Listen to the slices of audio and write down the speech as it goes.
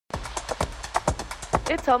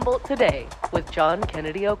It's Humboldt Today with John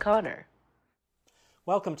Kennedy O'Connor.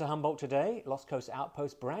 Welcome to Humboldt Today, Lost Coast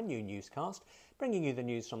Outpost brand new newscast, bringing you the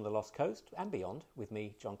news from the Lost Coast and beyond with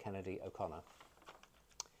me, John Kennedy O'Connor.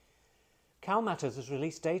 CalMatters has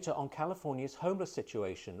released data on California's homeless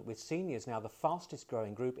situation, with seniors now the fastest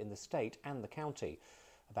growing group in the state and the county.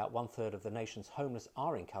 About 1/3 of the nation's homeless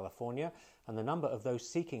are in California, and the number of those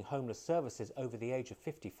seeking homeless services over the age of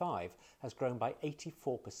 55 has grown by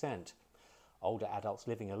 84%. Older adults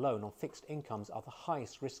living alone on fixed incomes are the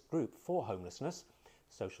highest risk group for homelessness.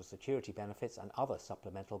 Social Security benefits and other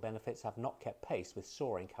supplemental benefits have not kept pace with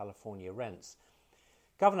soaring California rents.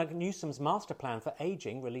 Governor Newsom's master plan for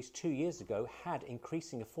ageing, released 2 years ago, had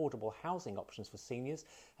increasing affordable housing options for seniors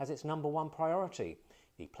as its number one priority.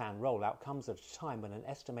 The plan rollout comes at a time when an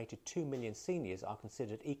estimated 2 million seniors are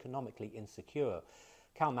considered economically insecure.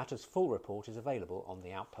 CalMatters' full report is available on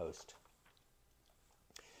the Outpost.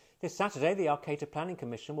 This Saturday, the Arcata Planning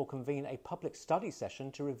Commission will convene a public study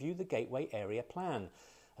session to review the Gateway Area Plan,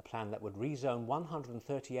 a plan that would rezone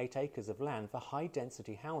 138 acres of land for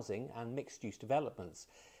high-density housing and mixed-use developments.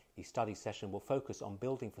 The study session will focus on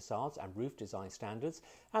building facades and roof design standards,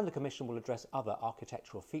 and the Commission will address other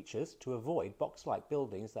architectural features to avoid box-like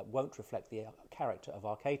buildings that won't reflect the character of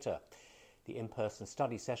Arcata. The in-person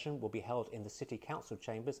study session will be held in the City Council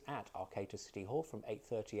chambers at Arcata City Hall from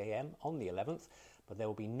 8:30 a.m. on the 11th, but there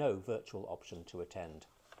will be no virtual option to attend.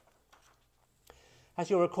 As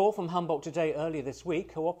you'll recall from Humboldt Today earlier this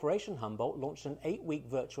week, Cooperation Humboldt launched an 8-week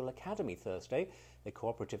virtual academy Thursday. The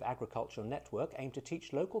Cooperative Agricultural Network aimed to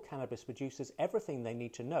teach local cannabis producers everything they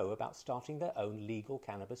need to know about starting their own legal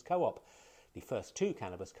cannabis co-op. The first 2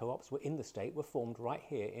 cannabis co-ops in the state were formed right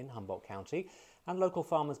here in Humboldt County, and local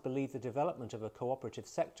farmers believe the development of a cooperative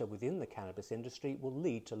sector within the cannabis industry will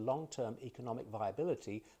lead to long-term economic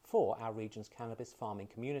viability for our region's cannabis farming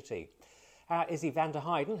community. Our Izzy van der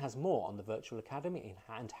Heijden has more on the virtual academy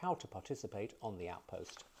and how to participate on the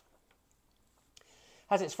Outpost.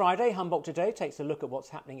 As it's Friday, Humboldt Today takes a look at what's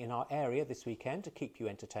happening in our area this weekend to keep you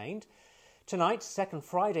entertained. Tonight, Second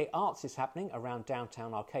Friday Arts is happening around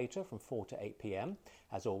downtown Arcata from 4 to 8 p.m.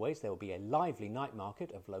 As always, there will be a lively night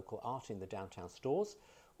market of local art in the downtown stores.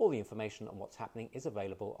 All the information on what's happening is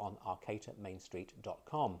available on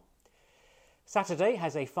arcatamainstreet.com. Saturday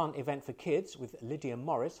has a fun event for kids, with Lydia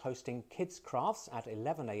Morris hosting Kids Crafts at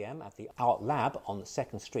 11 a.m. at the Art Lab on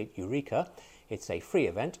 2nd Street, Eureka. It's a free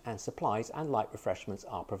event and supplies and light refreshments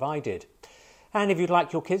are provided. And if you'd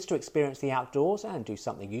like your kids to experience the outdoors and do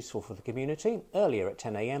something useful for the community, earlier at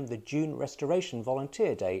 10 a.m. the June Restoration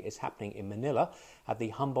Volunteer Day is happening in Manila at the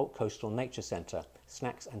Humboldt Coastal Nature Center.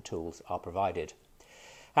 Snacks and tools are provided.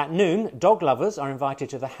 At noon, dog lovers are invited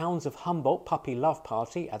to the Hounds of Humboldt Puppy Love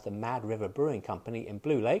Party at the Mad River Brewing Company in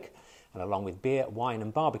Blue Lake. And along with beer, wine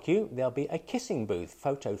and barbecue, there'll be a kissing booth,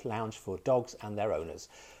 photo lounge for dogs and their owners.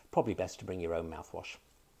 Probably best to bring your own mouthwash.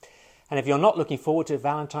 And if you're not looking forward to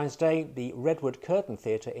Valentine's Day, the Redwood Curtain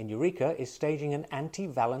Theatre in Eureka is staging an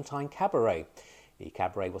anti-Valentine cabaret. The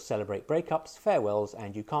cabaret will celebrate breakups, farewells,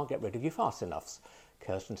 and you can't get rid of your fast enoughs.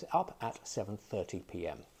 Curtains up at 7:30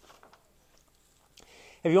 p.m.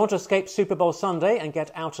 If you want to escape Super Bowl Sunday and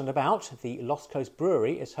get out and about, the Lost Coast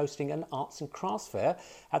Brewery is hosting an arts and crafts fair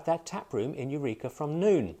at their tap room in Eureka from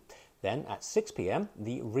noon. Then at 6 p.m,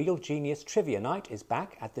 the Real Genius Trivia Night is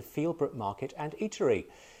back at the Fieldbrook Market and Eatery.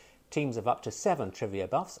 Teams of up to 7 trivia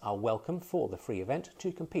buffs are welcome for the free event to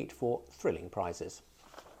compete for thrilling prizes.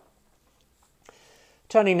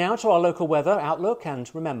 Turning now to our local weather outlook, and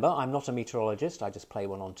remember, I'm not a meteorologist, I just play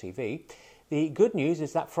one on TV. The good news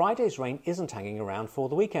is that Friday's rain isn't hanging around for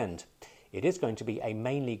the weekend. It is going to be a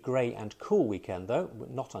mainly grey and cool weekend though,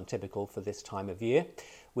 not untypical for this time of year,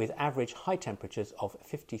 with average high temperatures of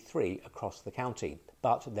 53 across the county,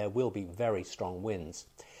 but there will be very strong winds.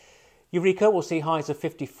 Eureka will see highs of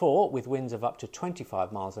 54 with winds of up to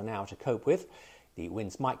 25 miles an hour to cope with. The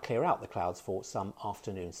winds might clear out the clouds for some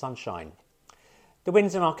afternoon sunshine. The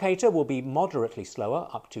winds in Arcata will be moderately slower,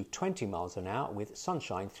 up to 20 miles an hour, with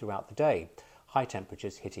sunshine throughout the day. High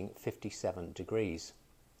temperatures hitting 57 degrees.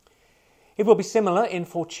 It will be similar in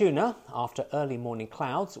Fortuna after early morning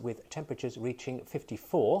clouds, with temperatures reaching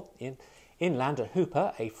 54. Inland at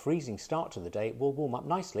Hooper, a freezing start to the day will warm up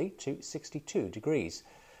nicely to 62 degrees.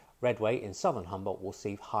 Redway in southern Humboldt will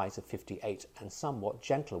see highs of 58 and somewhat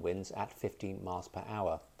gentle winds at 15 miles per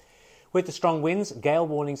hour. With the strong winds, gale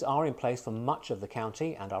warnings are in place for much of the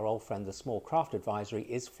county, and our old friend the Small Craft Advisory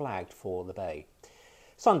is flagged for the bay.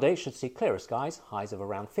 Sunday should see clearer skies, highs of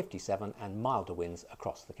around 57 and milder winds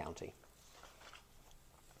across the county.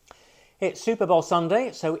 It's Super Bowl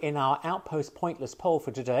Sunday, so in our Outpost Pointless poll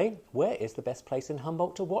for today, where is the best place in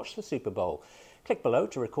Humboldt to watch the Super Bowl? Click below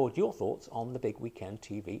to record your thoughts on the big weekend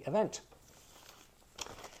TV event.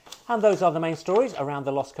 And those are the main stories around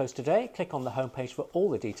the Lost Coast today. Click on the homepage for all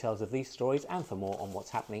the details of these stories and for more on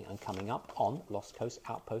what's happening and coming up on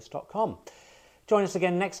lostcoastoutpost.com. Join us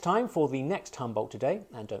again next time for the next Humboldt Today,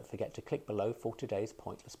 and don't forget to click below for today's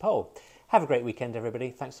Pointless poll. Have a great weekend,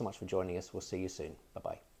 everybody. Thanks so much for joining us. We'll see you soon.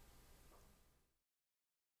 Bye-bye.